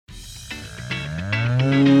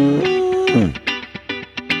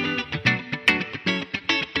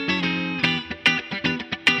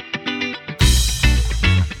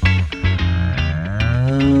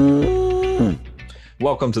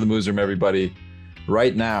Welcome to the Moos Room, everybody.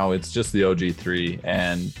 Right now, it's just the OG3,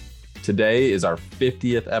 and today is our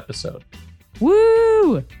 50th episode.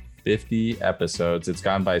 Woo! 50 episodes. It's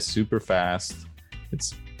gone by super fast.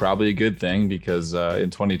 It's probably a good thing because in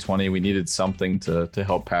 2020, we needed something to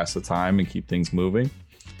help pass the time and keep things moving.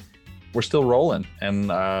 We're still rolling,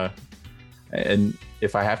 and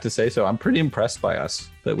if I have to say so, I'm pretty impressed by us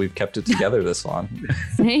that we've kept it together this long.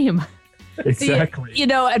 Same. Exactly. See,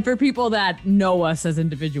 and for people that know us as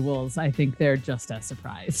individuals, I think they're just as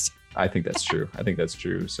surprised. I think that's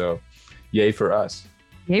true. So yay for us.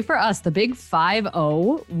 Yay for us. The big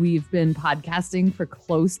 5-0. We've been podcasting for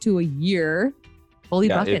close to a year. Holy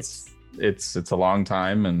buckets. It's a long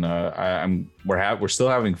time, and we're still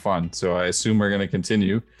having fun. So I assume we're going to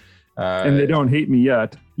continue. And they don't hate me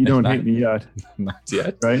yet. You don't hate me yet. Not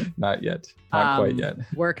yet. Right? Not yet. Not quite yet.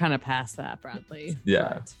 We're kind of past that, Bradley.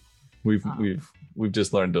 Yeah. But, We've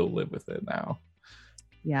just learned to live with it now.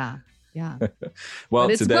 Yeah. Well,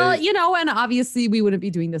 today, and obviously we wouldn't be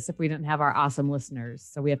doing this if we didn't have our awesome listeners.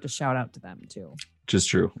 So we have to shout out to them too. Which is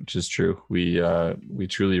true. We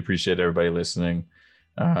truly appreciate everybody listening.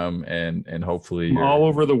 And hopefully all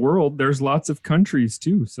over the world. There's lots of countries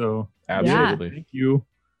too. So absolutely. Thank you.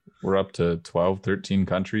 We're up to 12, 13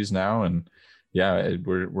 countries now. And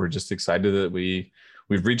we're just excited that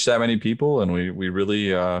we've reached that many people, and we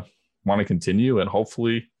really want to continue, and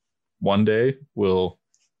hopefully one day we'll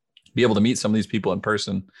be able to meet some of these people in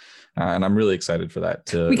person. And I'm really excited for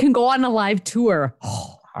that. We can go on a live tour.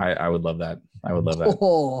 I would love that.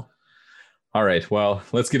 Oh. All right. Well,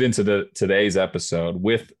 let's get into today's episode.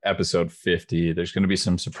 With episode 50, there's going to be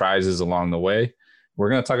some surprises along the way. We're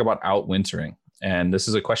going to talk about outwintering. And this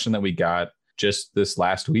is a question that we got just this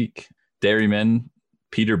last week. Dairyman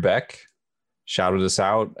Peter Beck shouted us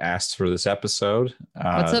out, asked for this episode.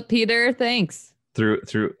 What's up, Peter? Thanks.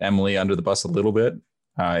 Threw Emily under the bus a little bit.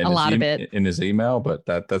 In his email, but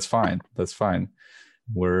that's fine. That's fine.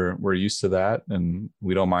 We're used to that, and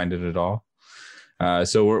we don't mind it at all.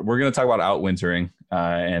 So we're going to talk about outwintering,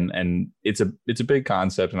 and it's a big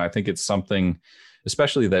concept, and I think it's something,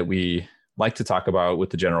 especially that we like to talk about with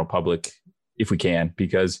the general public if we can,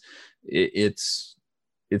 because it's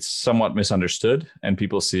somewhat misunderstood, and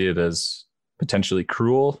people see it as potentially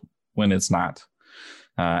cruel when it's not.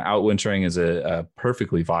 Outwintering is a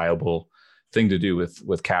perfectly viable thing to do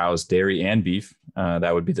with cows, dairy and beef.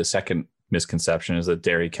 That would be the second misconception, is that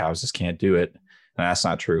dairy cows just can't do it. And that's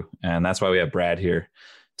not true. And that's why we have Brad here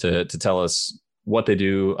to tell us what they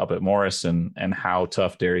do up at Morris and how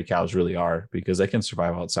tough dairy cows really are, because they can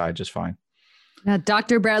survive outside just fine.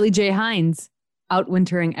 Dr. Bradley J. Hines,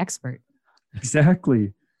 outwintering expert.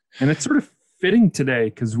 Exactly. And it's sort of fitting today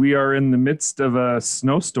because we are in the midst of a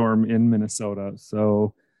snowstorm in Minnesota.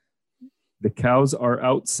 So the cows are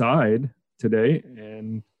outside today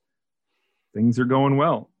and things are going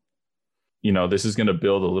well. This is going to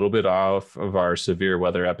build a little bit off of our severe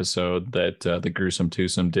weather episode that the Gruesome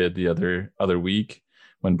Twosome did the other week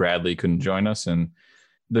when Bradley couldn't join us. And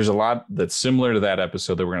there's a lot that's similar to that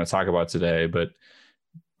episode that we're going to talk about today. But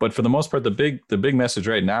for the most part, the big message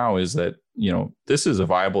right now is that, this is a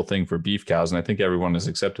viable thing for beef cows. And I think everyone has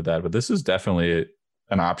accepted that. But this is definitely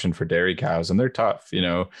an option for dairy cows. And they're tough.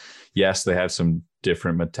 Yes, they have some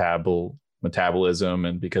different metabolism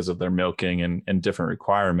and because of their milking and different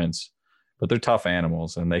requirements. But they're tough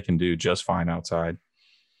animals, and they can do just fine outside.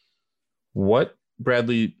 What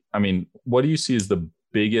do you see as the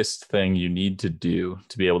biggest thing you need to do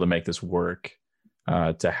to be able to make this work,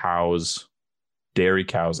 to house dairy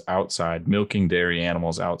cows outside, milking dairy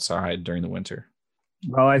animals outside during the winter?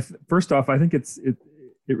 Well, first off, I think it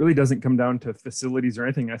really doesn't come down to facilities or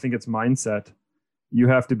anything. I think it's mindset. You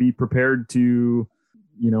have to be prepared to,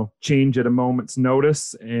 change at a moment's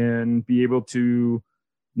notice and be able to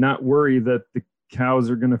not worry that the cows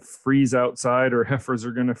are going to freeze outside or heifers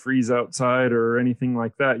are going to freeze outside or anything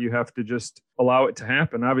like that. You have to just allow it to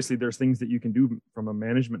happen. Obviously, there's things that you can do from a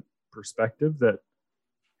management perspective that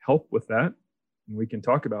help with that. And we can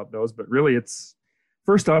talk about those, but really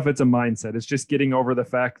first off, it's a mindset. It's just getting over the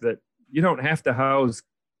fact that you don't have to house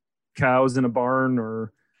cows in a barn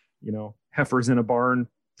or, heifers in a barn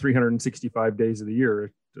 365 days of the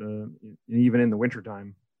year, even in the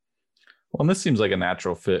wintertime. Well, and this seems like a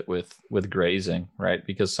natural fit with grazing, right?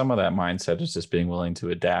 Because some of that mindset is just being willing to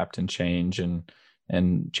adapt and change and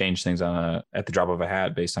change things at the drop of a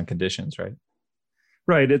hat based on conditions, right?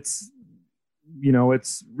 Right. It's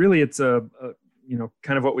a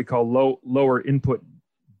kind of what we call lower input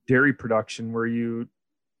dairy production, where you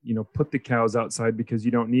put the cows outside because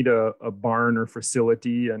you don't need a barn or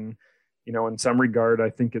facility. And, in some regard, I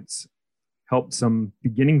think it's helped some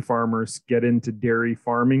beginning farmers get into dairy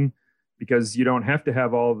farming, because you don't have to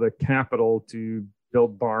have all the capital to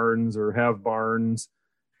build barns or have barns,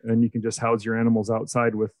 and you can just house your animals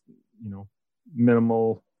outside with,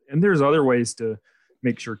 minimal. And there's other ways to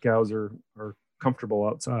make sure cows are comfortable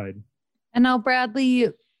outside. And now, Bradley,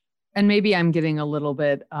 and maybe I'm getting a little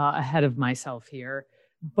bit ahead of myself here,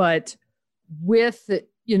 but with,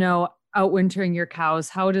 outwintering your cows,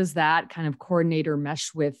 how does that kind of coordinate or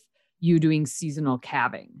mesh with you doing seasonal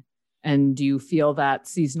calving? And do you feel that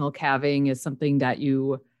seasonal calving is something that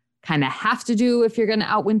you kind of have to do if you're going to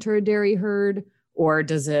outwinter a dairy herd, or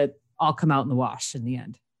does it all come out in the wash in the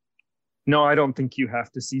end? No, I don't think you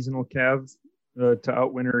have to seasonal calve to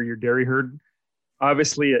outwinter your dairy herd.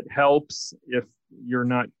 Obviously, it helps if you're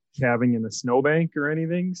not calving in a snowbank or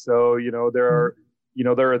anything. So, there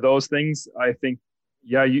are those things. I think,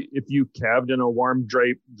 if you calved in a warm,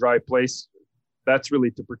 dry place, that's really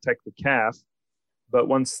to protect the calf. But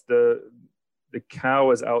once the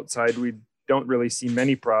cow is outside, we don't really see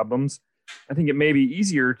many problems. I think it may be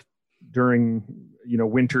easier during,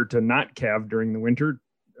 winter to not calve during the winter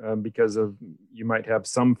because you might have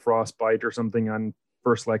some frostbite or something on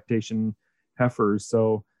first lactation heifers.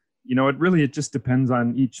 So, it just depends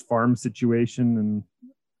on each farm situation. And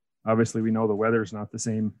obviously we know the weather's not the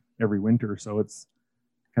same every winter. So it's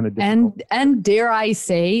kind of difficult. And dare I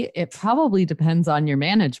say, it probably depends on your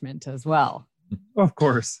management as well. Of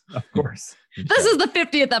course. This is the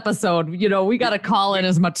 50th episode. We got to call in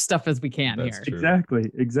as much stuff as we can. That's here. True.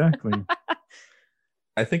 Exactly.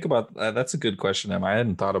 I think about that's a good question, Em. I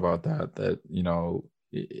hadn't thought about that. That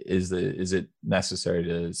is it necessary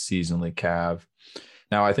to seasonally calve?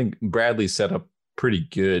 Now, I think Bradley's set up pretty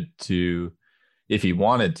good to, if he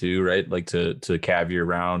wanted to, right, like to calve year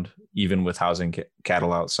round, even with housing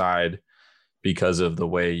cattle outside, because of the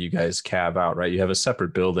way you guys calve out, right? You have a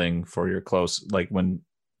separate building for your close, like when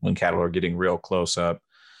cattle are getting real close up,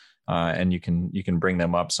 and you can bring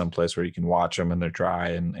them up someplace where you can watch them and they're dry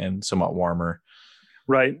and somewhat warmer.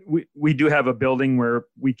 Right. We do have a building where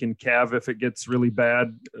we can calve if it gets really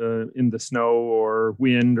bad in the snow or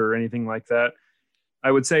wind or anything like that.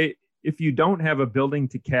 I would say if you don't have a building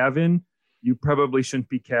to calve in, you probably shouldn't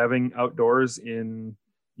be calving outdoors in,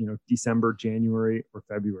 December, January, or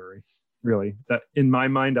February. Really, that in my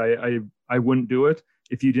mind, I wouldn't do it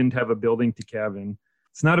if you didn't have a building to calve in.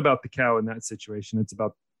 It's not about the cow in that situation. It's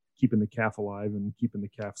about keeping the calf alive and keeping the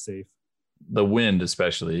calf safe. The wind,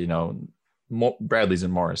 especially, Bradley's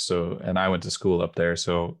in Morris, and I went to school up there.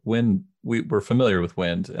 So we're familiar with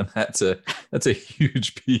wind, and that's a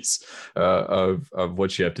huge piece of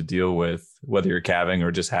what you have to deal with, whether you're calving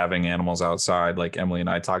or just having animals outside, like Emily and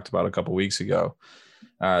I talked about a couple of weeks ago.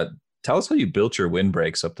 Tell us how you built your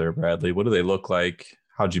windbreaks up there, Bradley. What do they look like?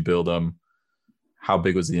 How'd you build them? How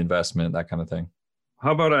big was the investment? That kind of thing.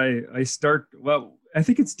 How about I start? Well, I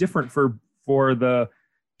think it's different for the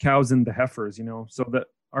cows and the heifers, so that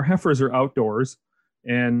our heifers are outdoors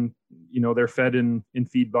and, they're fed in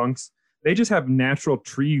feed bunks. They just have natural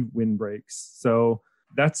tree windbreaks. So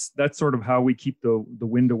that's sort of how we keep the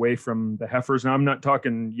wind away from the heifers. Now, I'm not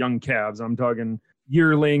talking young calves. I'm talking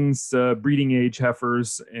yearlings, breeding age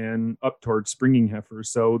heifers, and up towards springing heifers.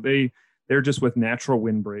 So they're just with natural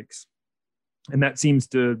windbreaks. And that seems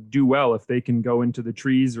to do well if they can go into the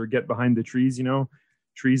trees or get behind the trees.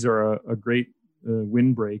 Trees are a great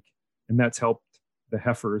windbreak, and that's helped the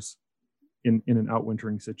heifers in an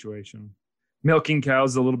outwintering situation. Milking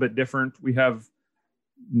cows is a little bit different. We have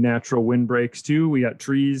natural windbreaks too. We got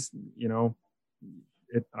trees,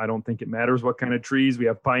 I don't think it matters what kind of trees. We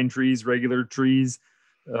have pine trees, regular trees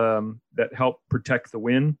that help protect the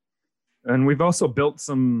wind. And we've also built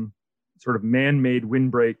some sort of man-made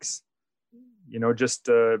windbreaks, just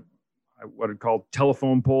what are called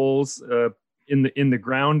telephone poles in the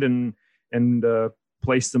ground and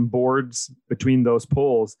place some boards between those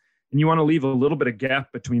poles. And you want to leave a little bit of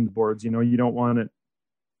gap between the boards. You don't want it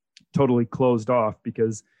totally closed off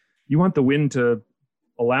because you want the wind to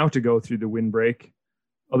allow to go through the windbreak.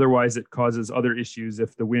 Otherwise, it causes other issues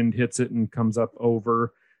if the wind hits it and comes up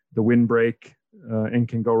over the windbreak and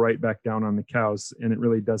can go right back down on the cows. And it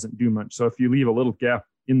really doesn't do much. So if you leave a little gap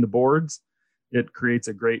in the boards, it creates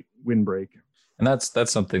a great windbreak. And that's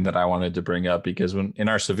something that I wanted to bring up because when in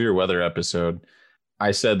our severe weather episode,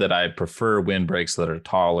 I said that I prefer windbreaks that are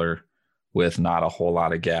taller with not a whole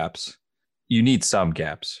lot of gaps. You need some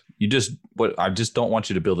gaps. I just don't want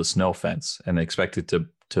you to build a snow fence and expect it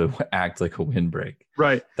to act like a windbreak.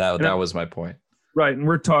 Right. That was my point. Right. And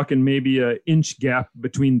we're talking maybe an inch gap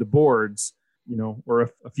between the boards, or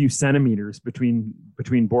a few centimeters between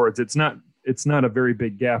boards. It's not a very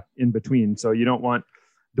big gap in between. So you don't want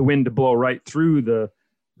the wind to blow right through the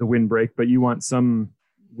windbreak, but you want some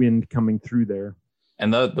wind coming through there.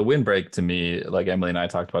 And the windbreak, to me, like Emily and I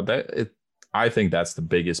talked about, I think that's the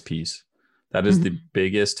biggest piece. That is the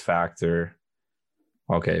biggest factor.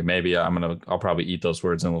 Okay, maybe I'll probably eat those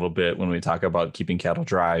words in a little bit when we talk about keeping cattle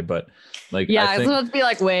dry, but like, I was about to be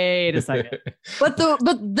like, wait a second, but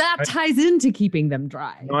that ties into keeping them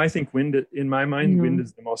dry. No, I think wind, in my mind, wind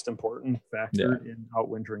is the most important factor in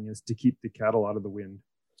outwintering, is to keep the cattle out of the wind.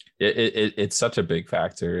 It's such a big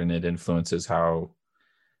factor, and it influences how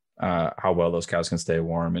well those cows can stay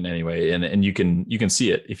warm in any way, and you can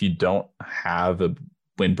see it if you don't have a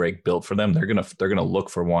windbreak built for them. They're gonna look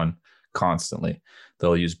for one constantly.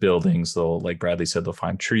 They'll use buildings. They'll, like Bradley said, they'll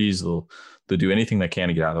find trees. They'll do anything they can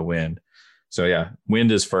to get out of the wind. So yeah,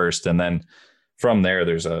 wind is first, and then from there,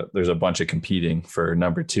 there's a bunch of competing for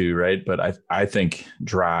number 2, right? But I think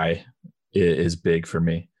dry is big for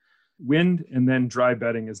me. Wind, and then dry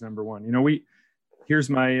bedding is number 1. You know, here's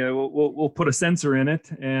my we'll put a sensor in it,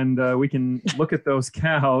 and we can look at those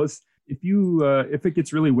cows. If it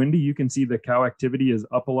gets really windy, you can see the cow activity is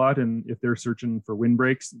up a lot. And if they're searching for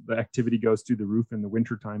windbreaks, the activity goes through the roof in the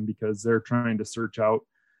wintertime, because they're trying to search out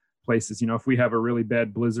places. You know, if we have a really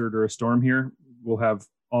bad blizzard or a storm here, we'll have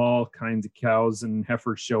all kinds of cows and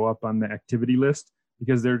heifers show up on the activity list,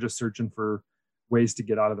 because they're just searching for ways to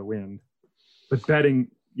get out of the wind. But bedding,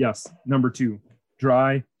 yes, number 2,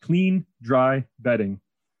 clean, dry bedding.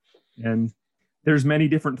 And there's many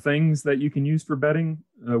different things that you can use for bedding.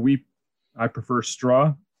 I prefer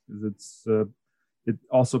straw, because it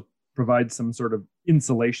also provides some sort of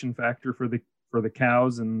insulation factor for the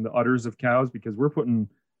cows and the udders of cows, because we're putting,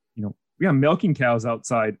 we have milking cows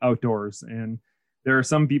outdoors, and there are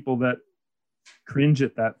some people that cringe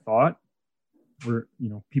at that thought, where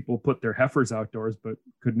people put their heifers outdoors, but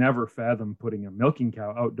could never fathom putting a milking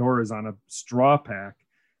cow outdoors on a straw pack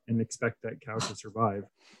and expect that cow to survive.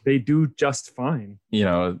 They do just fine.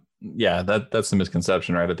 Yeah, that's the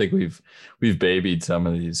misconception, right? I think we've babied some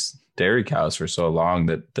of these dairy cows for so long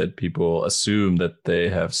that people assume that they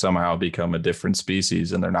have somehow become a different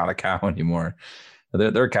species, and they're not a cow anymore.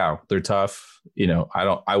 They're a cow. They're tough.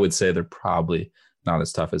 I would say they're probably not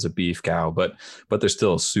as tough as a beef cow, but they're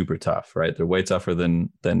still super tough, right? They're way tougher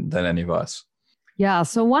than any of us. Yeah.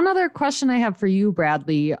 So one other question I have for you,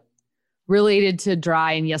 Bradley, related to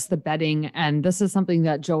dry, and yes, the bedding. And this is something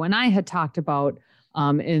that Joe and I had talked about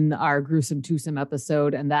in our gruesome twosome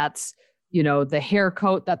episode. And that's, the hair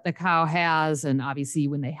coat that the cow has. And obviously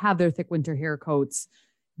when they have their thick winter hair coats,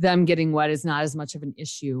 them getting wet is not as much of an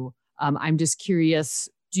issue. I'm just curious,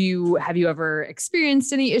 have you ever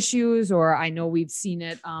experienced any issues? Or I know we've seen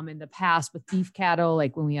it in the past with beef cattle,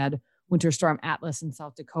 like when we had Winter Storm Atlas in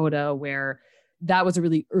South Dakota, where that was a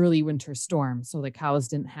really early winter storm. So the cows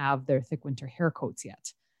didn't have their thick winter hair coats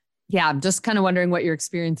yet. Yeah, I'm just kind of wondering what your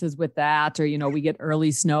experience is with that, or, we get early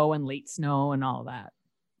snow and late snow and all that.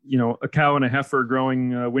 A cow and a heifer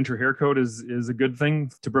growing winter hair coat is a good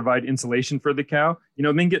thing to provide insulation for the cow.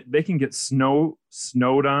 They can get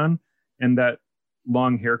snowed on, and that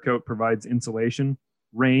long hair coat provides insulation.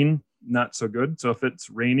 Rain, not so good. So if it's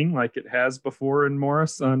raining like it has before in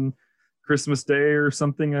Morris on Christmas Day or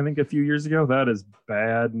something, I think a few years ago, that is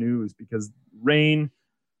bad news, because rain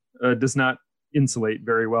does not insulate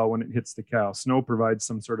very well when it hits the cow. Snow provides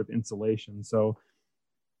some sort of insulation. So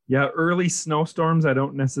yeah, early snowstorms I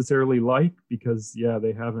don't necessarily like, because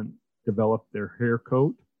they haven't developed their hair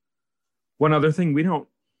coat. One other thing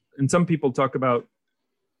and some people talk about,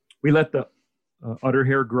 we let the udder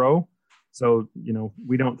hair grow. So,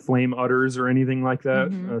 we don't flame udders or anything like that.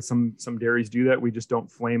 Mm-hmm. Some dairies do that. We just don't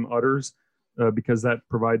flame udders because that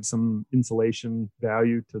provides some insulation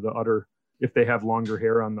value to the udder if they have longer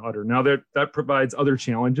hair on the udder. Now that provides other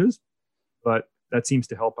challenges, but that seems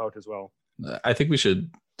to help out as well. I think we should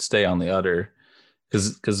stay on the udder,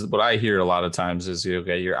 because what I hear a lot of times is, you're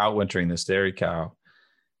outwintering this dairy cow.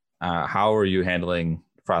 How are you handling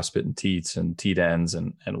frostbitten teats and teat ends,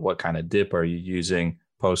 and what kind of dip are you using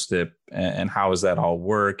post dip, and how does that all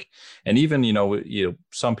work? And even,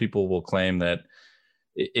 some people will claim that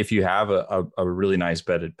if you have a really nice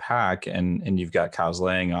bedded pack and you've got cows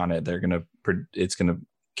laying on it, it's going to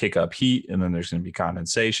kick up heat, and then there's going to be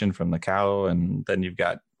condensation from the cow, and then you've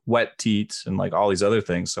got wet teats and like all these other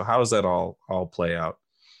things. So how does that all play out?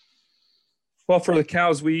 Well, for the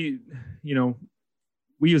cows, we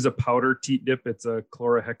use a powder teat dip. It's a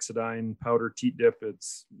chlorhexidine powder teat dip.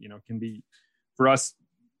 It's, can be, for us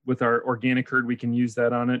with our organic herd, we can use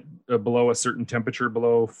that on it below a certain temperature,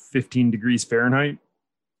 below 15 degrees Fahrenheit.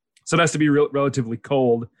 So it has to be relatively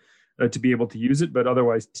cold to be able to use it. But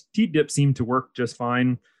otherwise, teat dips seem to work just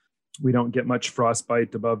fine. We don't get much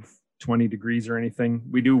frostbite above 20 degrees or anything.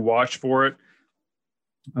 We do wash for it.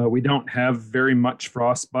 We don't have very much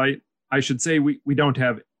frostbite. I should say we don't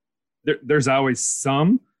have, there's always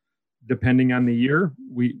some, depending on the year.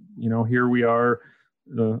 Here we are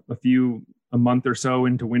a month or so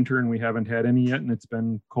into winter and we haven't had any yet, and it's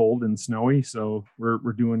been cold and snowy, so we're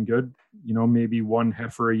doing good. Maybe one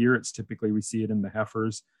heifer a year. It's typically, we see it in the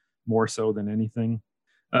heifers more so than anything.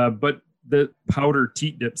 But the powder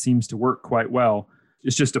teat dip seems to work quite well.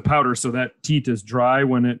 It's just a powder, so that teat is dry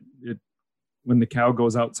when the cow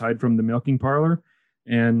goes outside from the milking parlor,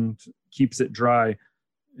 and keeps it dry.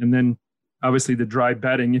 And then obviously the dry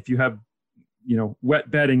bedding, if you have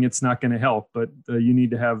wet bedding, it's not going to help, but you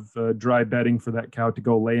need to have dry bedding for that cow to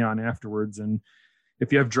go lay on afterwards. And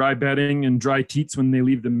if you have dry bedding and dry teats when they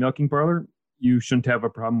leave the milking parlor, you shouldn't have a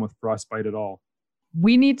problem with frostbite at all.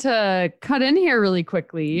 We need to cut in here really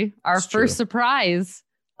quickly. Our first surprise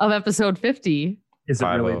of episode 50. Is it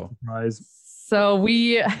really a surprise? So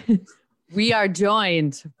we are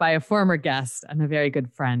joined by a former guest and a very good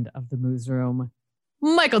friend of the Moos Room.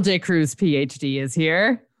 Michael J. Cruz, PhD, is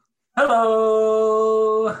here.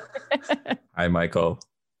 Hello. Hi, Michael.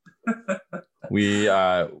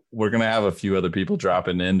 We're gonna have a few other people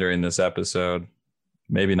dropping in during this episode.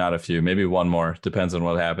 Maybe not a few, maybe one more. Depends on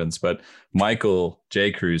what happens. But Michael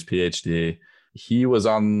J. Cruz, PhD, he was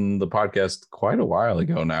on the podcast quite a while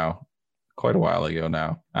ago now.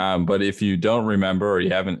 But if you don't remember, or you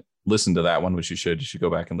haven't listened to that one, which you should go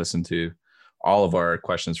back and listen to all of our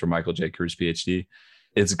questions from Michael J. Cruz, PhD.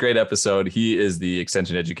 It's a great episode. He is the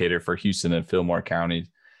extension educator for Houston and Fillmore County,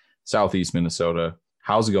 Southeast Minnesota.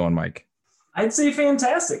 How's it going, Mike? I'd say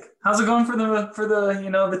fantastic. How's it going for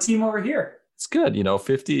the team over here? It's good.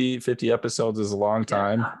 50 episodes is a long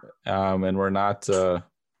time. And we're not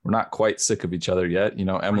quite sick of each other yet.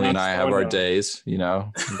 Emily and I have our days,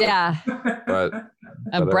 Yeah. But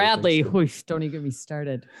Bradley, don't even get me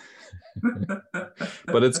started.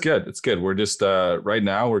 But it's good. We're just right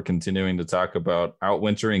now we're continuing to talk about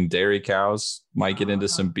outwintering dairy cows. Might get into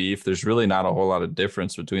some beef. There's really not a whole lot of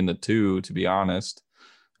difference between the two, to be honest,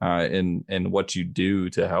 in what you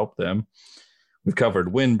do to help them. We've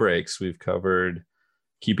covered windbreaks. We've covered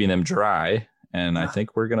keeping them dry. And I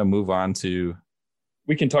think we're going to move on to...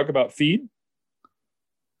 We can talk about feed.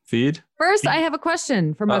 First, I have a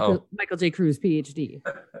question from Michael J. Cruz, PhD.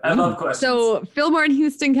 I love questions. So Fillmore and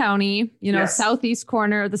Houston County, southeast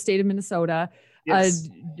corner of the state of Minnesota. Yes.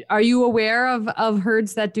 Are you aware of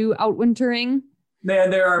herds that do outwintering?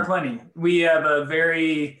 There are plenty. We have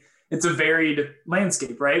it's a varied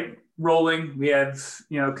landscape, right? Rolling. We have,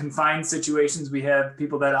 confined situations. We have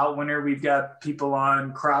people that outwinter. We've got people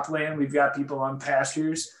on cropland. We've got people on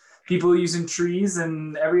pastures, people using trees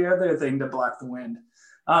and every other thing to block the wind.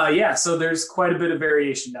 So there's quite a bit of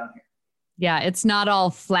variation down here. Yeah, it's not all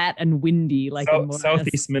flat and windy like in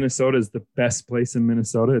Southeast Minnesota is the best place in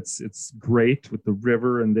Minnesota. It's great with the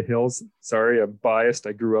river and the hills. Sorry, I'm biased.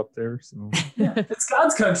 I grew up there, so it's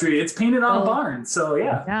God's country. It's painted on a barn, so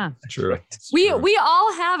yeah. True. We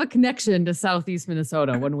all have a connection to Southeast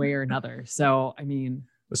Minnesota one way or another. So I mean,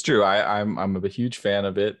 it's true. I'm a huge fan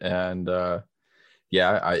of it, and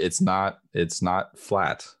it's not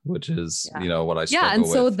flat, which is what I struggle with. Yeah, and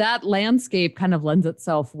so that landscape kind of lends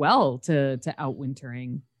itself well to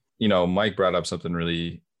outwintering. Mike brought up something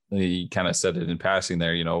really, he kind of said it in passing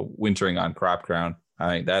there. Wintering on crop ground.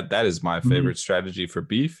 I think that is my favorite strategy for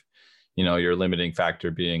beef. Your limiting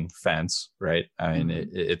factor being fence, right? I mean,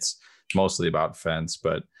 it's mostly about fence,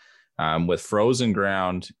 but with frozen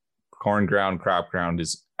ground, corn ground, crop ground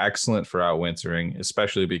is excellent for outwintering,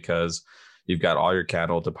 especially because you've got all your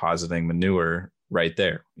cattle depositing manure right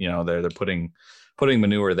there. They're putting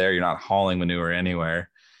manure there. You're not hauling manure anywhere.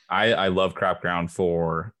 I love crop ground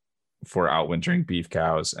for outwintering beef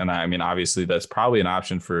cows. And I mean, obviously that's probably an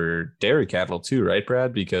option for dairy cattle too, right,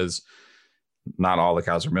 Brad? Because not all the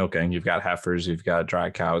cows are milking. You've got heifers, you've got dry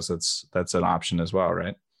cows. That's an option as well,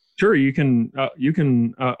 right? Sure, you can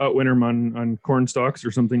outwinter them on corn stalks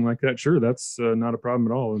or something like that. Sure, that's not a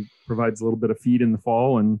problem at all. It provides a little bit of feed in the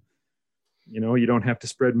fall, and you don't have to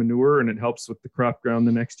spread manure, and it helps with the crop ground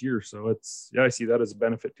the next year. So I see that as a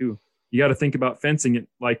benefit too. You got to think about fencing it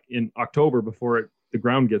like in October before the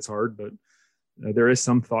ground gets hard, but there is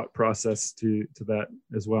some thought process to that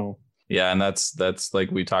as well. Yeah, and that's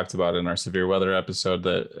like we talked about in our severe weather episode,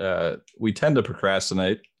 that we tend to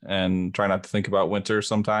procrastinate and try not to think about winter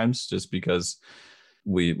sometimes, just because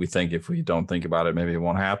we think if we don't think about it, maybe it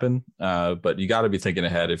won't happen. But you got to be thinking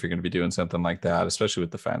ahead if you're going to be doing something like that, especially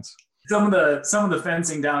with the fence. Some of the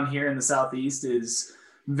fencing down here in the Southeast is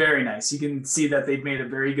very nice. You can see that they've made a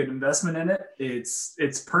very good investment in it.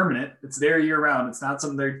 It's permanent. It's there year round. It's not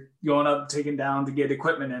something they're going up, taking down to get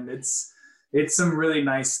equipment in. It's some really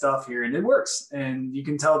nice stuff here, and it works. And you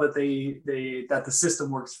can tell that that the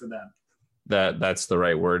system works for them. That's the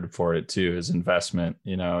right word for it too, is investment.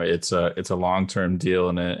 It's a long-term deal,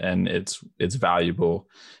 and it's valuable,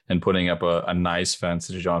 and putting up a nice fence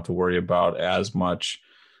that you don't have to worry about as much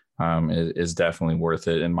is definitely worth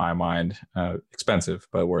it in my mind. Expensive,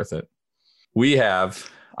 but worth it. We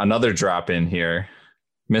have another drop in here.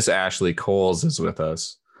 Miss Ashley Coles is with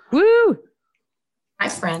us. Woo! Hi,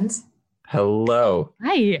 friends. Hello.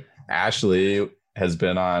 Hi. Ashley has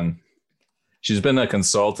been on. She's been a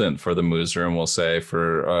consultant for the Moos Room, we'll say,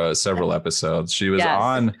 for several episodes. She was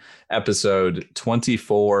on episode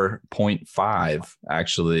 24.5,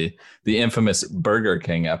 actually, the infamous Burger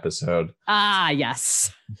King episode. Ah,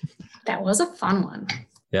 yes. That was a fun one.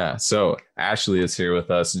 Yeah. So Ashley is here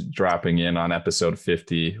with us, dropping in on episode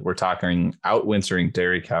 50. We're talking outwintering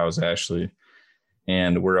dairy cows, Ashley.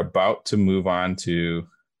 And we're about to move on to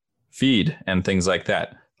feed and things like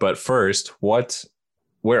that. But first,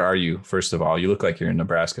 where are you? First of all, you look like you're in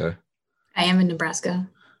Nebraska. I am in Nebraska.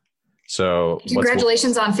 So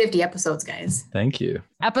congratulations on 50 episodes, guys. Thank you.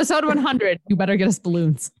 Episode 100. You better get us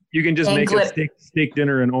balloons. You can just make a steak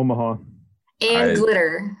dinner in Omaha. And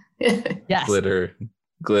glitter. Yes.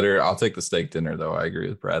 Glitter. I'll take the steak dinner, though. I agree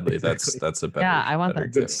with Bradley. Exactly. That's a better. Yeah, I want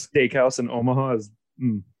that. Good steakhouse in Omaha is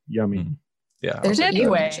yummy. Mm. Yeah. There's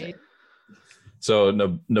anyway.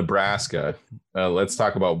 So Nebraska. Let's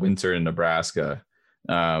talk about winter in Nebraska.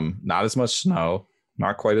 Not as much snow,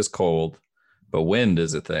 not quite as cold, but wind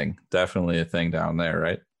is a thing. Definitely a thing down there,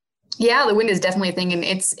 right? Yeah, the wind is definitely a thing, and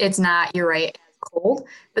it's not, you're right, cold,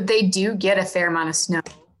 but they do get a fair amount of snow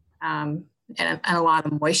and a lot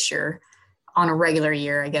of moisture on a regular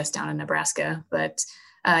year, I guess, down in Nebraska. But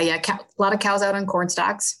a lot of cows out on corn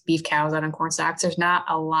stalks, beef cows out on corn stalks. There's not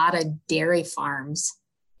a lot of dairy farms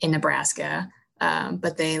in Nebraska,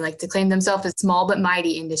 but they like to claim themselves as small but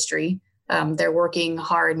mighty industry. They're working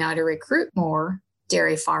hard now to recruit more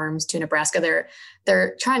dairy farms to Nebraska.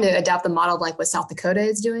 They're trying to adopt the model like what South Dakota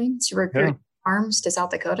is doing to recruit farms to South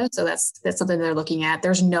Dakota. So that's something they're looking at.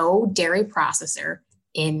 There's no dairy processor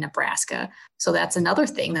in Nebraska, so that's another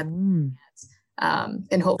thing that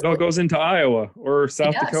and hopefully it all goes into Iowa or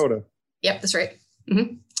South Dakota. Yep, that's right.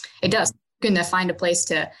 Mm-hmm. It does. We're going to find a place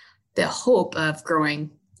to the hope of growing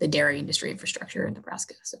the dairy industry infrastructure in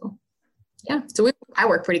Nebraska. So. Yeah, so I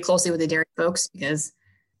work pretty closely with the dairy folks because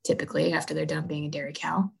typically after they're done being a dairy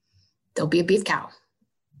cow, they'll be a beef cow.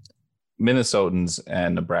 Minnesotans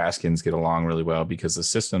and Nebraskans get along really well because the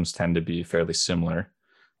systems tend to be fairly similar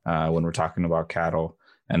when we're talking about cattle,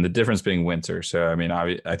 and the difference being winter. So, I mean,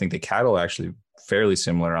 I think the cattle are actually fairly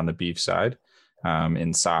similar on the beef side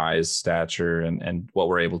in size, stature, and what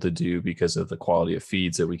we're able to do because of the quality of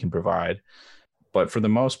feeds that we can provide. But for the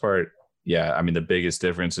most part, yeah, I mean, the biggest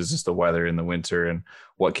difference is just the weather in the winter and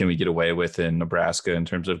what can we get away with in Nebraska in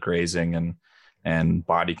terms of grazing and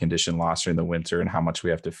body condition loss during the winter and how much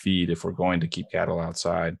we have to feed if we're going to keep cattle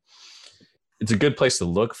outside. It's a good place to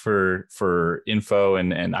look for info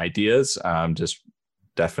and ideas. Just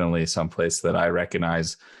definitely someplace that I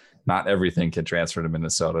recognize not everything can transfer to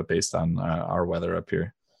Minnesota based on our weather up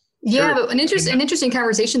here. Yeah, but an interesting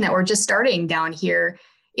conversation that we're just starting down here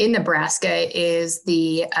in Nebraska is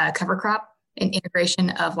the cover crop and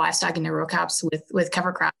integration of livestock into row crops with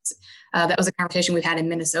cover crops. That was a conversation we've had in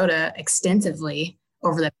Minnesota extensively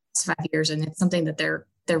over the past 5 years, and it's something that they're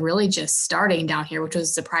really just starting down here, which was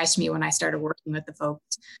a surprise to me when I started working with the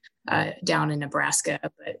folks down in Nebraska.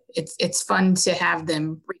 But it's fun to have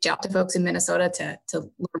them reach out to folks in Minnesota to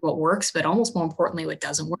learn what works, but almost more importantly, what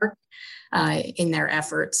doesn't work in their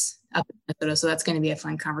efforts up in Minnesota. So that's going to be a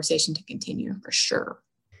fun conversation to continue for sure.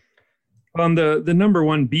 The number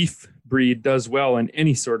one beef breed does well in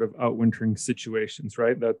any sort of outwintering situations,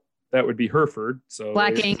 right? That would be Hereford. So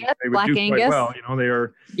Black Angus, quite well. They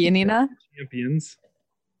are Yanina champions.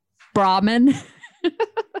 Brahman.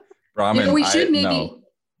 Brahman. We should maybe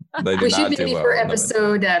well for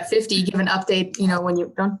episode 50 give an update. When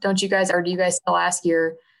you don't you guys, or do you guys still ask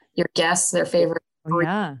your guests their favorite? Oh,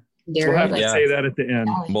 yeah. We'll have to say that at the end.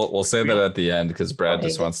 We'll say that at the end because Brad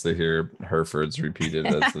just wants to hear Herefords repeated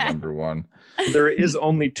as the number one. There is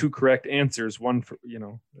only two correct answers. One for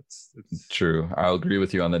it's true. I'll agree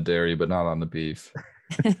with you on the dairy, but not on the beef.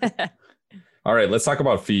 All right, let's talk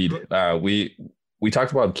about feed. We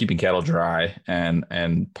talked about keeping cattle dry, and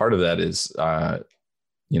part of that is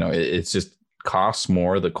it's just costs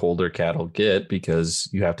more the colder cattle get because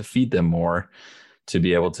you have to feed them more to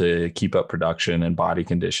be able to keep up production and body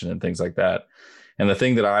condition and things like that. And the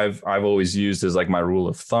thing that I've always used as like my rule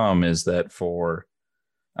of thumb is that for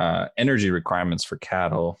energy requirements for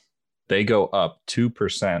cattle, they go up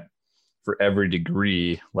 2% for every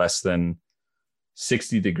degree less than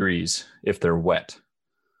 60 degrees if they're wet.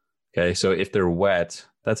 Okay, so if they're wet,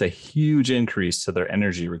 that's a huge increase to their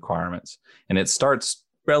energy requirements. And it starts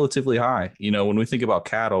relatively high. You know, when we think about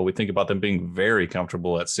cattle, we think about them being very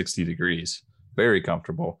comfortable at 60 degrees, very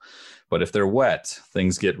comfortable. But if they're wet,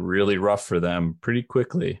 things get really rough for them pretty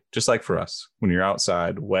quickly, just like for us. When you're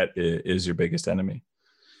outside, wet is your biggest enemy.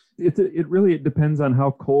 It really depends on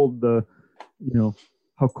how cold the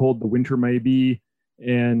winter may be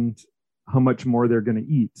and how much more they're going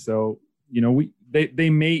to eat. So, you know, they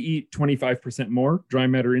may eat 25% more dry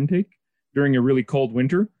matter intake during a really cold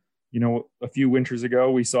winter. You know, a few winters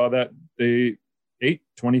ago, we saw that they ate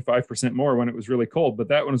 25% more when it was really cold. But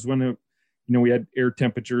that was when we had air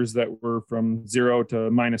temperatures that were from 0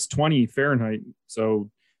 to minus 20 Fahrenheit.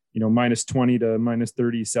 So, you know, minus 20 to minus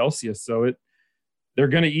 30 Celsius. So they're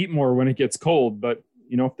going to eat more when it gets cold. But,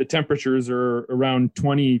 you know, if the temperatures are around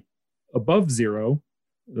 20 above 0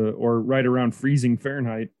 or right around freezing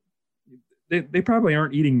Fahrenheit, they probably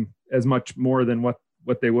aren't eating as much more than what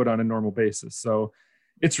they would on a normal basis. So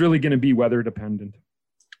it's really going to be weather dependent.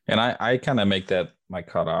 And I kind of make that my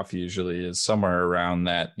cutoff usually is somewhere around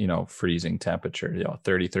that, you know, freezing temperature, you know,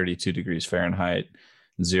 30, 32 degrees Fahrenheit,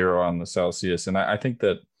 0 on the Celsius. And I think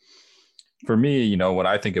that for me, you know, when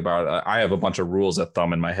I think about, I have a bunch of rules of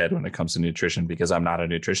thumb in my head when it comes to nutrition because I'm not a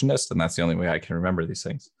nutritionist and that's the only way I can remember these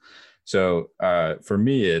things. So for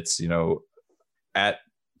me, it's, you know, at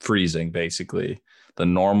freezing, basically, the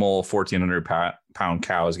normal 1,400 pound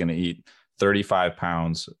cow is going to eat 35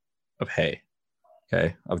 pounds of hay,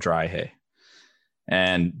 okay, of dry hay.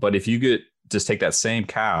 But if you just take that same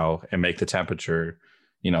cow and make the temperature,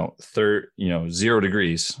 you know, 0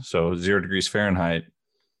 degrees, so 0 degrees Fahrenheit,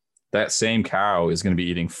 that same cow is going to be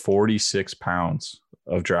eating 46 pounds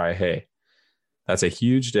of dry hay. That's a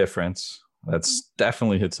huge difference. That's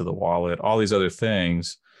definitely hit to the wallet. All these other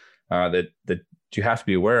things that you have to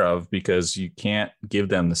be aware of because you can't give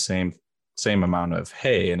them the same amount of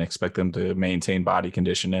hay and expect them to maintain body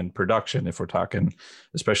condition and production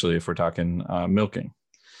especially if we're talking milking.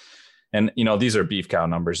 And, you know, these are beef cow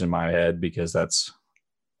numbers in my head because that's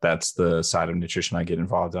the side of nutrition I get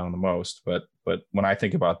involved on the most. But when I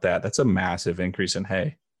think about that, that's a massive increase in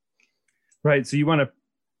hay. Right. So you want to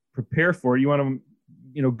prepare for it. You want to,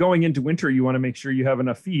 you know, going into winter, you want to make sure you have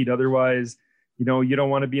enough feed. Otherwise, you know, you don't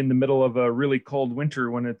want to be in the middle of a really cold winter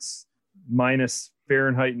when it's minus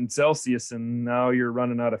Fahrenheit and Celsius, and now you're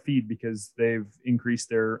running out of feed because they've increased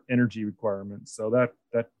their energy requirements. So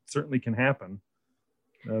that certainly can happen.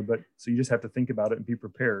 But so you just have to think about it and be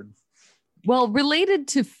prepared. Well, related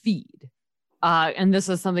to feed, and this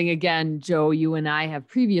is something, again, Joe, you and I have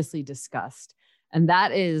previously discussed, and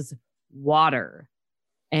that is water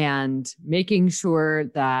and making sure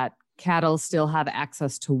that cattle still have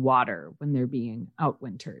access to water when they're being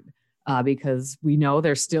outwintered, because we know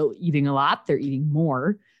they're still eating a lot. They're eating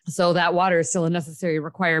more. So that water is still a necessary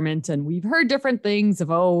requirement. And we've heard different things of,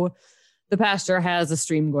 the pasture has a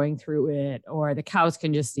stream going through it, or the cows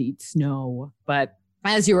can just eat snow. But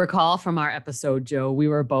as you recall from our episode, Joe, we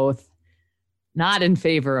were both not in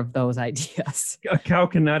favor of those ideas. A cow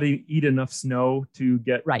cannot eat enough snow to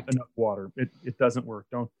get right. enough water. It doesn't work.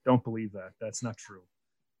 Don't believe that. That's not true.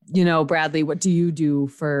 You know, Bradley, what do you do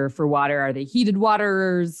for water? Are they heated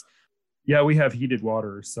waters? Yeah, we have heated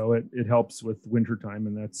waters. So it helps with wintertime.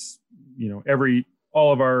 And that's, you know,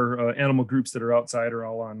 all of our animal groups that are outside are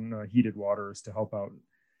all on heated waters to help out.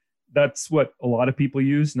 That's what a lot of people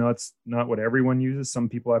use. Now, it's not what everyone uses. Some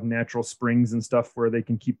people have natural springs and stuff where they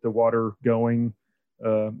can keep the water going.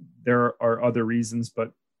 There are other reasons,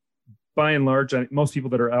 but by and large, most people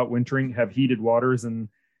that are out wintering have heated waters. And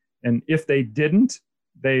if they didn't,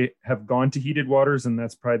 they have gone to heated waters, and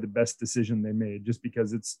that's probably the best decision they made, just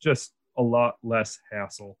because it's just a lot less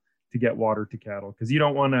hassle to get water to cattle. Because you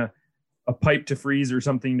don't want a pipe to freeze or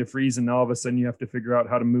something to freeze, and all of a sudden you have to figure out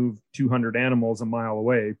how to move 200 animals a mile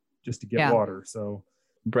away just to get water. So,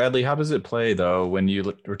 Bradley, how does it play though when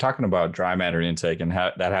we're talking about dry matter intake and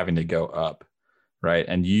that having to go up, right?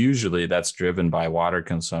 And usually that's driven by water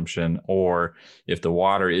consumption, or if the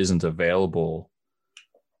water isn't available,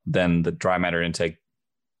 then the dry matter intake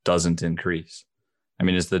doesn't increase. I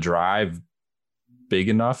mean, is the drive big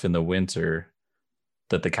enough in the winter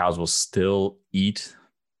that the cows will still eat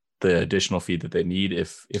the additional feed that they need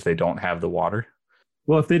if they don't have the water?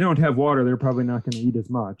 Well, if they don't have water, they're probably not going to eat as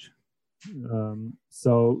much.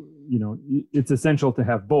 So, you know, it's essential to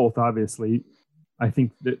have both, obviously. I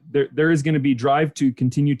think that there is going to be drive to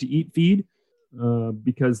continue to eat feed,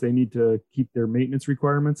 because they need to keep their maintenance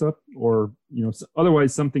requirements up, or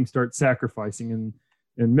otherwise something starts sacrificing,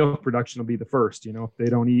 and milk production will be the first. If they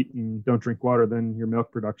don't eat and don't drink water, then your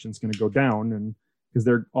milk production is going to go down, and because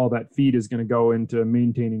all that feed is going to go into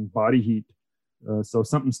maintaining body heat. So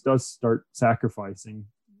something does start sacrificing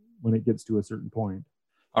when it gets to a certain point.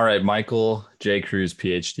 All right, Michael J. Cruz,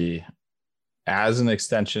 PhD. As an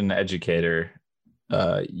extension educator,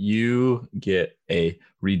 you get a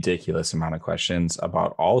ridiculous amount of questions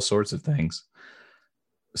about all sorts of things.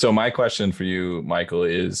 So my question for you, Michael,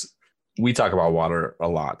 is we talk about water a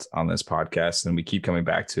lot on this podcast, and we keep coming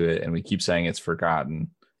back to it, and we keep saying it's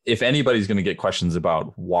forgotten. If anybody's going to get questions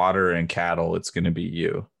about water and cattle, it's going to be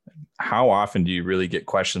you. How often do you really get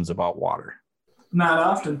questions about water? Not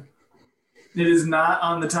often. It is not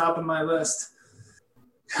on the top of my list.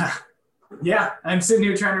 Yeah, I'm sitting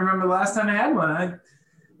here trying to remember the last time I had one.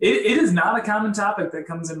 It is not a common topic that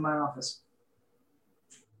comes in my office.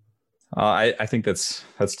 I think that's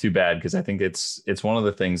too bad, because I think it's one of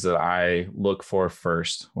the things that I look for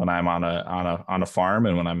first when I'm on a farm,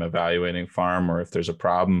 and when I'm evaluating farm, or if there's a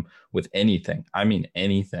problem with anything. I mean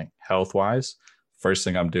anything health wise. First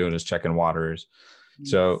thing I'm doing is checking waters.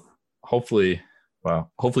 So hopefully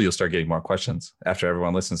you'll start getting more questions after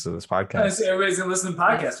everyone listens to this podcast. Everybody's gonna listen to the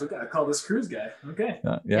podcast. We gotta call this cruise guy. Okay.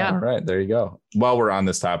 Yeah. All right. There you go. While we're on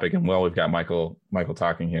this topic, and while we've got Michael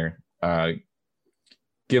talking here,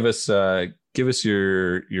 give us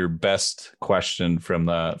your best question from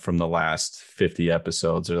the last 50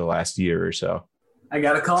 episodes or the last year or so. I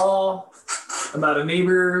got a call about a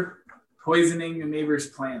neighbor poisoning a neighbor's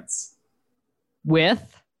plants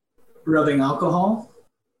with rubbing alcohol.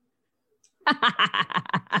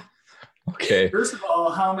 Okay. First of all,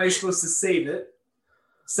 how am I supposed to save it?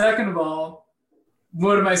 Second of all,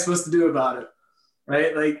 what am I supposed to do about it?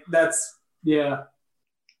 Right? Like that's, yeah.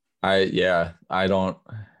 I don't.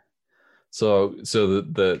 So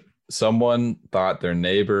the someone thought their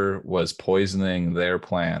neighbor was poisoning their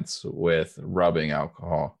plants with rubbing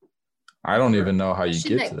alcohol. I don't even know how you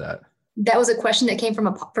get to that. That was a question that came from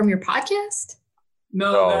your podcast?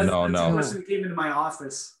 No. That's a question that came into my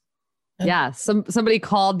office. Yeah, somebody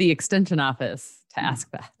called the extension office to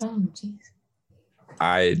ask that. Oh, jeez.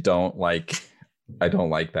 I don't like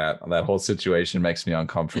that. That whole situation makes me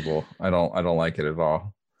uncomfortable. I don't like it at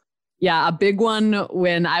all. Yeah, a big one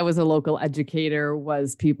when I was a local educator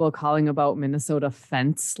was people calling about Minnesota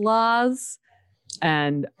fence laws.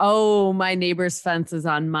 And, my neighbor's fence is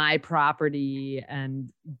on my property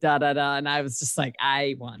and da-da-da. And I was just like,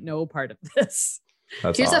 I want no part of this.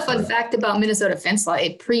 Here's a fun fact about Minnesota fence law.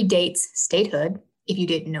 It predates statehood, if you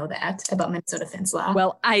didn't know that about Minnesota fence law.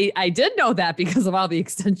 Well, I did know that because of all the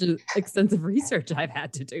extensive research I've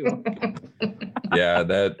had to do. Yeah,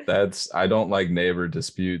 that's I don't like neighbor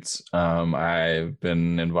disputes. I've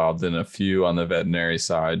been involved in a few on the veterinary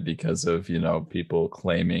side because of, people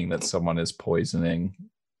claiming that someone is poisoning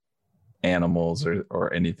animals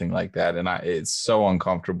or anything like that. And it's so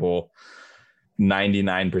uncomfortable.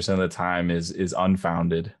 99% of the time is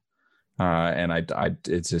unfounded. And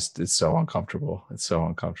it's so uncomfortable. It's so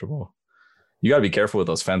uncomfortable. You got to be careful with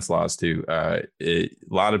those fence laws too. I've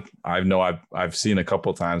seen a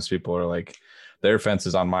couple of times people are like, their fence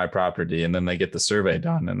is on my property, and then they get the survey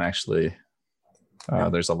done, and actually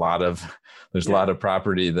there's a lot of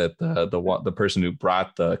property that the person who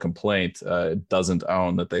brought the complaint doesn't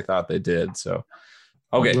own that they thought they did. So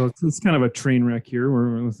okay, well, it's kind of a train wreck here.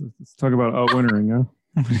 Let's talk about outwintering, huh?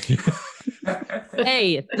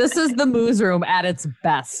 Hey, this is the Moos Room at its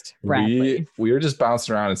best, Bradley. We were just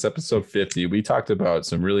bouncing around. It's episode 50. We talked about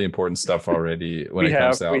some really important stuff already when it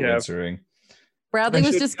comes to outwintering. Bradley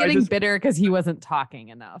was just getting bitter because he wasn't talking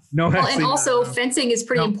enough. No, and also fencing is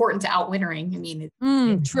pretty important to outwintering. I mean,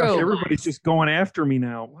 true. Gosh, everybody's just going after me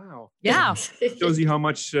now. Wow. Yeah. Shows you how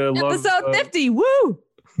much love. Episode 50. Woo.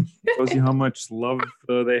 Shows you how much love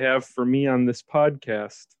they have for me on this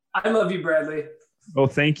podcast. I love you, Bradley. Oh,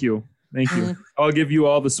 thank you. Thank you. I'll give you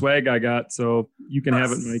all the swag I got, so you can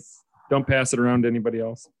have it, Mike. Don't pass it around to anybody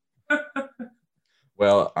else.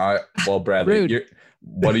 Well, Bradley,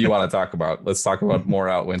 what do you want to talk about? Let's talk about more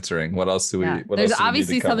outwintering. What else do we? Yeah. There's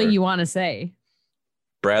obviously something you want to say.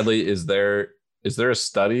 Bradley, is there a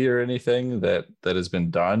study or anything that has been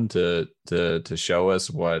done to show us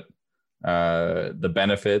what the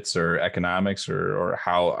benefits or economics or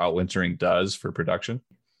how outwintering does for production?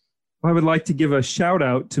 I would like to give a shout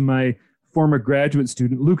out to my former graduate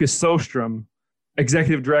student, Lucas Sostrom,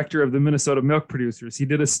 executive director of the Minnesota Milk Producers. He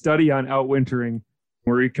did a study on outwintering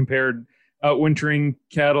where he compared outwintering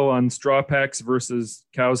cattle on straw packs versus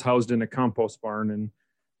cows housed in a compost barn. And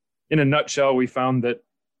in a nutshell, we found that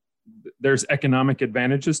there's economic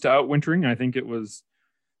advantages to outwintering. I think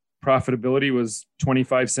profitability was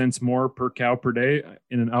 25 cents more per cow per day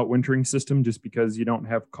in an outwintering system, just because you don't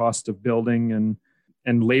have cost of building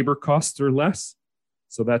and labor costs are less.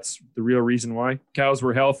 So that's the real reason why. Cows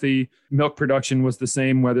were healthy. Milk production was the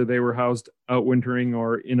same, whether they were housed outwintering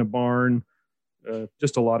or in a barn,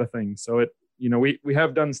 just a lot of things. So we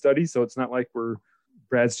have done studies, so it's not like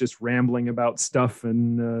Brad's just rambling about stuff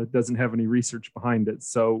and doesn't have any research behind it.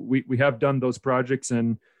 So we have done those projects,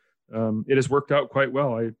 and it has worked out quite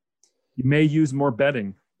well. You may use more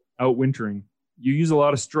bedding outwintering. You use a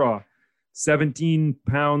lot of straw. 17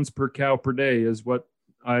 pounds per cow per day is what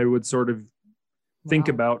I would sort of think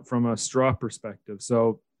about from a straw perspective.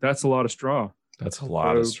 So that's a lot of straw. That's a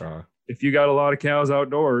lot of straw. If you got a lot of cows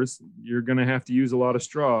outdoors, you're going to have to use a lot of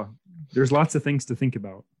straw. There's lots of things to think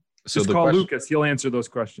about. So just call Lucas. He'll answer those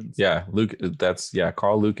questions. Yeah, Luke.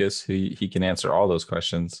 Call Lucas. He can answer all those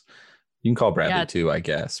questions. You can call Bradley too, I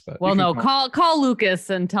guess. But call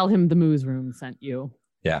Lucas and tell him the Moos Room sent you.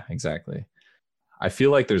 Yeah, exactly. I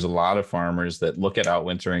feel like there's a lot of farmers that look at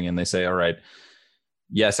outwintering and they say, all right,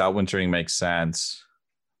 yes, outwintering makes sense,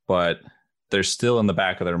 but they're still in the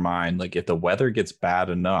back of their mind, like, if the weather gets bad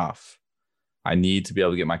enough, I need to be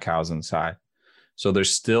able to get my cows inside. So they're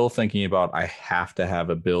still thinking about, I have to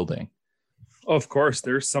have a building. Of course,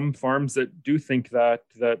 there's some farms that do think that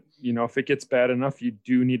if it gets bad enough, you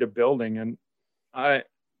do need a building. And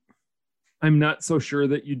I'm not so sure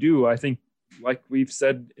that you do. I think, like we've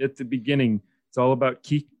said at the beginning, it's all about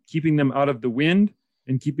keeping them out of the wind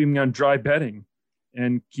and keeping them on dry bedding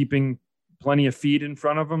and keeping plenty of feed in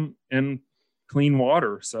front of them and clean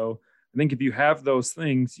water. So I think if you have those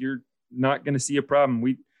things, you're not going to see a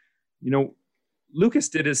problem. Lucas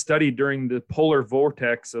did his study during the polar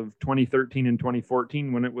vortex of 2013 and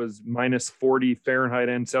 2014 when it was minus 40 Fahrenheit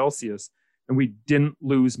and Celsius, and we didn't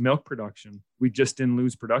lose milk production. We just didn't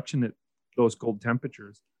lose production at those cold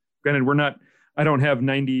temperatures. Granted, I don't have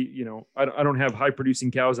 90, I don't have high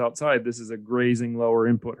producing cows outside. This is a grazing lower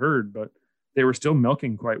input herd, but they were still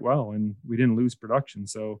milking quite well and we didn't lose production.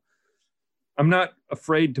 So I'm not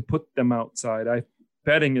afraid to put them outside.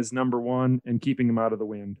 Bedding is number one, and keeping them out of the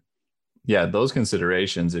wind. Yeah, those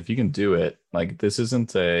considerations, if you can do it, like, this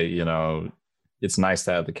isn't it's nice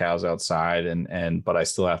to have the cows outside but I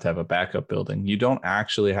still have to have a backup building. You don't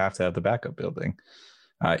actually have to have the backup building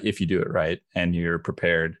if you do it right and you're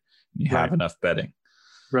prepared, you have enough bedding.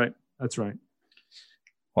 Right. That's right.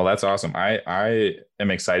 Well, that's awesome. I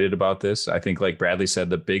am excited about this. I think, like Bradley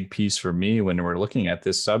said, the big piece for me when we're looking at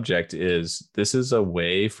this subject is this is a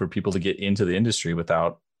way for people to get into the industry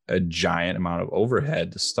without a giant amount of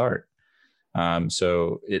overhead to start.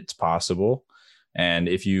 So it's possible. And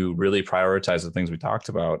if you really prioritize the things we talked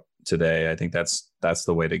about today, I think that's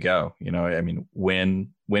the way to go.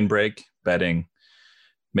 Windbreak, bedding,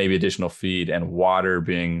 maybe additional feed, and water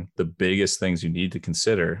being the biggest things you need to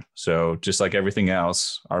consider. So just like everything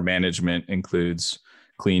else, our management includes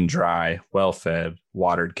clean, dry, well-fed,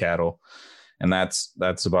 watered cattle. And that's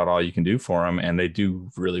about all you can do for them. And they do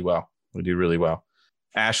really well. They do really well.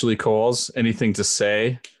 Ashley Coles, anything to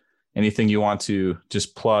say? Anything you want to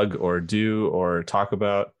just plug or do or talk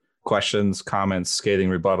about? Questions, comments, scathing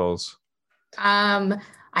rebuttals? I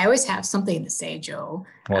always have something to say, Joe.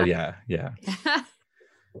 Well, yeah.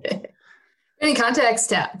 In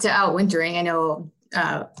context to outwintering, I know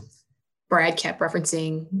Brad kept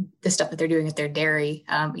referencing the stuff that they're doing at their dairy,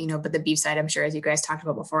 but the beef side, I'm sure, as you guys talked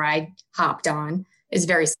about before I hopped on, is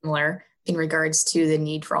very similar in regards to the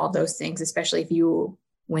need for all those things, especially if you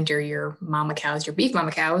winter your beef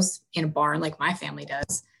mama cows in a barn like my family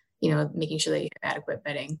does, making sure that you have adequate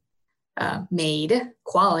bedding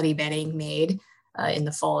quality bedding made in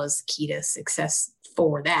the fall is key to success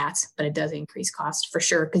for that, but it does increase cost for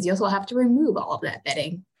sure, because you also have to remove all of that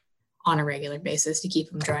bedding on a regular basis to keep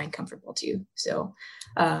them dry and comfortable too. So,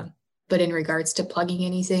 but in regards to plugging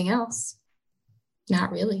anything else,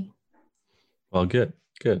 not really. Well, good.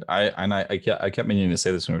 I kept meaning to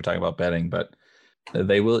say this when we were talking about bedding, but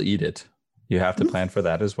they will eat it. You have to plan for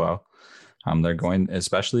that as well. They're going,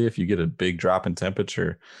 especially if you get a big drop in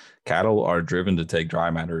temperature, cattle are driven to take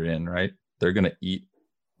dry matter in, right? They're going to eat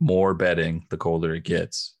more bedding the colder it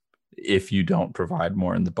gets. If you don't provide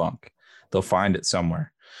more in the bunk, they'll find it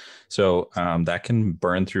somewhere. So that can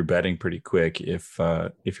burn through bedding pretty quick if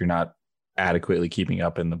you're not adequately keeping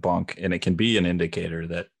up in the bunk. And it can be an indicator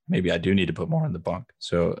that maybe I do need to put more in the bunk.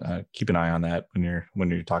 So keep an eye on that when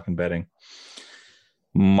you're talking bedding.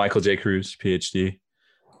 Michael J. Cruz, PhD.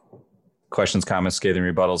 Questions, comments, scathing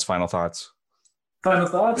rebuttals, final thoughts. Final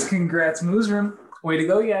thoughts. Congrats, Moos Room. Way to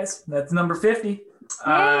go, guys. That's number 50.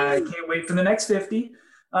 I can't wait for the next 50.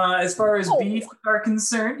 As far as beef are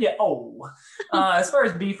concerned, as far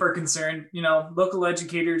as beef are concerned, local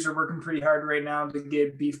educators are working pretty hard right now to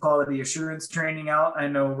get beef quality assurance training out. I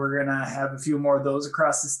know we're going to have a few more of those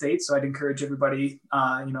across the state. So I'd encourage everybody,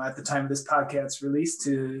 at the time of this podcast release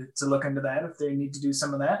to look into that if they need to do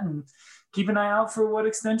some of that, and keep an eye out for what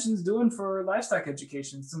Extension's doing for livestock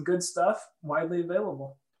education. Some good stuff, widely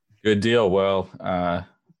available. Good deal. Well,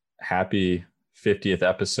 happy 50th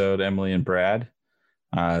episode, Emily and Brad.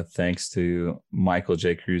 Thanks to Michael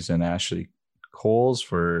J. Cruz and Ashley Coles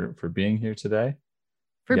for being here today.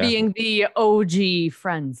 For being the OG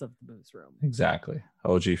friends of the Moos Room. Exactly.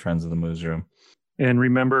 OG friends of the Moos Room. And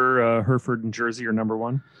remember, Hereford and Jersey are number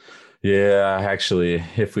one. Yeah, actually,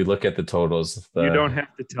 if we look at the totals. You don't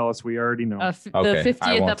have to tell us. We already know. The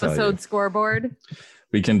 50th episode scoreboard.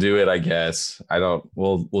 We can do it, I guess.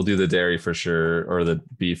 We'll do the dairy for sure, or the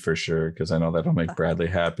beef for sure, because I know that'll make Bradley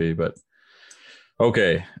happy, but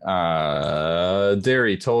okay.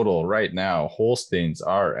 Dairy total right now. Holsteins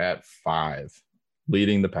are at 5,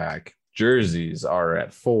 leading the pack. Jerseys are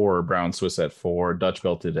at 4, Brown Swiss at 4, Dutch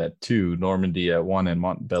Belted at 2, Normandy at 1, and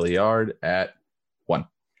Montbéliard at 1.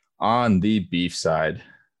 On the beef side,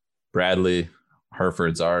 Bradley,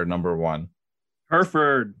 Herefords are number 1.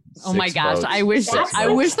 Hereford. Oh my gosh. I wish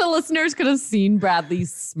the listeners could have seen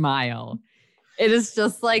Bradley's smile. It is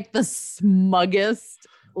just like the smuggest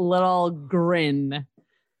little grin.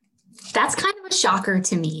 That's kind of a shocker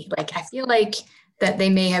to me. Like, I feel like that they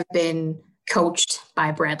may have been coached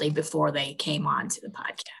by Bradley before they came on to the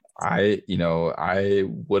podcast. I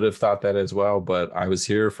would have thought that as well, but I was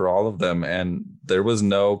here for all of them and there was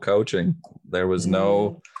no coaching. There was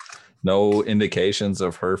no indications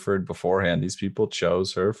of Hereford beforehand. These people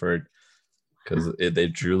chose Hereford because they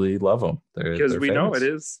truly love them. Because we know it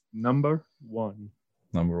is number 1.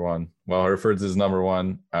 Number 1. Well, Hereford's is number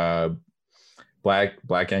 1.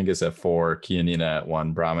 Black Angus at 4, Chianina at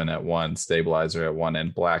 1, Brahmin at 1, Stabilizer at 1,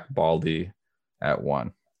 and Black Baldy at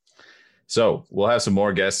 1. So we'll have some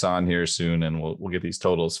more guests on here soon, and we'll get these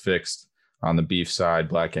totals fixed. On the beef side,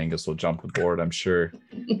 Black Angus will jump the board, I'm sure.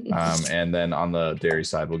 And then on the dairy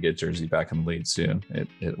side, we'll get Jersey back in the lead soon.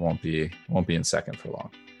 It won't be in second for long.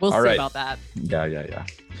 We'll see about that. Yeah.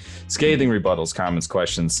 Scathing rebuttals, comments,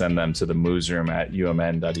 questions, send them to the moosroom at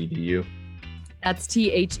umn.edu. That's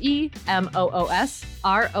THEMOOSROOM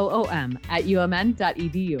at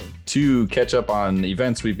umn.edu. To catch up on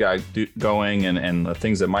events we've got going and the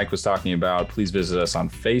things that Mike was talking about, please visit us on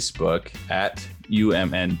Facebook at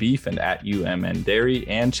UMN Beef and at UMN Dairy,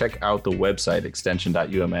 and check out the website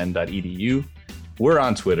extension.umn.edu. We're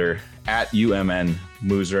on Twitter at UMN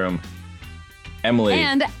Moosroom. Emily.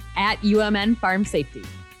 And at UMN Farm Safety.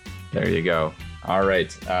 There you go. All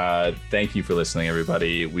right. Thank you for listening,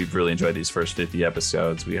 everybody. We've really enjoyed these first 50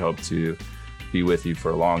 episodes. We hope to be with you for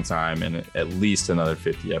a long time and at least another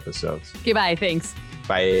 50 episodes. Okay, bye. Thanks.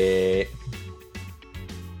 Bye.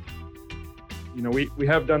 We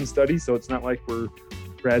have done studies, so it's not like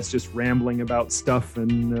Brad's just rambling about stuff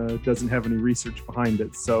and doesn't have any research behind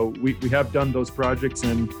it. So we have done those projects,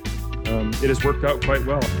 and it has worked out quite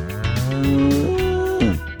well.